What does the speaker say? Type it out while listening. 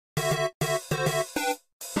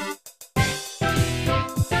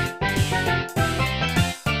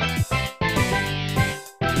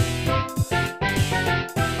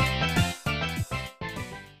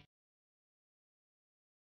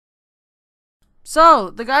So,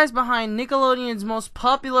 the guys behind Nickelodeon's most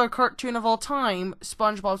popular cartoon of all time,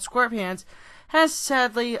 SpongeBob Squarepants, has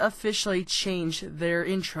sadly officially changed their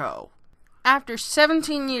intro. After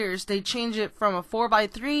 17 years, they changed it from a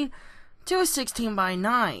 4:3 to a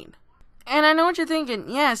 16:9. And I know what you're thinking,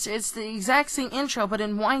 yes, it's the exact same intro, but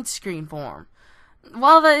in widescreen form.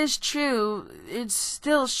 While that is true, it's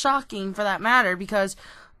still shocking for that matter, because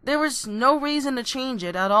there was no reason to change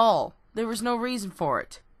it at all. There was no reason for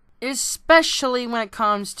it. Especially when it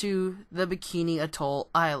comes to the Bikini Atoll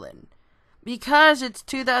Island. Because it's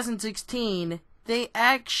 2016, they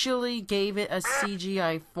actually gave it a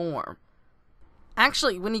CGI form.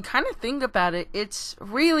 Actually, when you kind of think about it, it's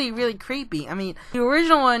really, really creepy. I mean, the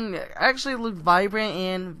original one actually looked vibrant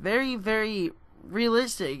and very, very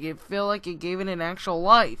realistic. It felt like it gave it an actual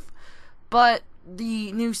life. But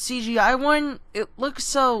the new CGI one, it looks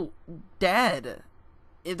so dead.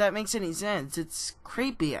 If that makes any sense. It's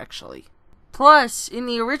creepy, actually. Plus, in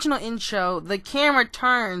the original intro, the camera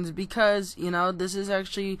turns because, this is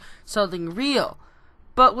actually something real.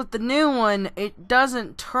 But with the new one, it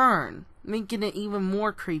doesn't turn, making it even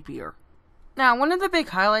more creepier. Now, one of the big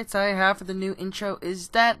highlights I have for the new intro is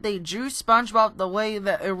that they drew SpongeBob the way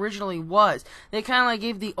that it originally was. They kind of like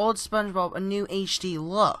gave the old SpongeBob a new HD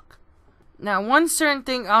look. Now, one certain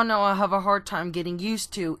thing I know I have a hard time getting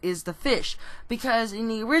used to is the fish, because in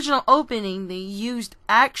the original opening they used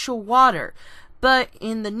actual water, but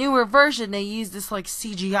in the newer version they used this like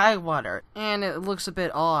CGI water, and it looks a bit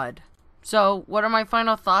odd. So, what are my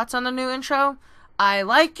final thoughts on the new intro? I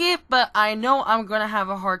like it, but I know I'm gonna have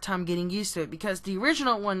a hard time getting used to it, because the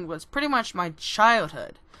original one was pretty much my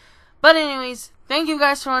childhood. But anyways, thank you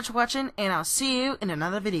guys so much for watching, and I'll see you in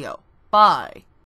another video. Bye!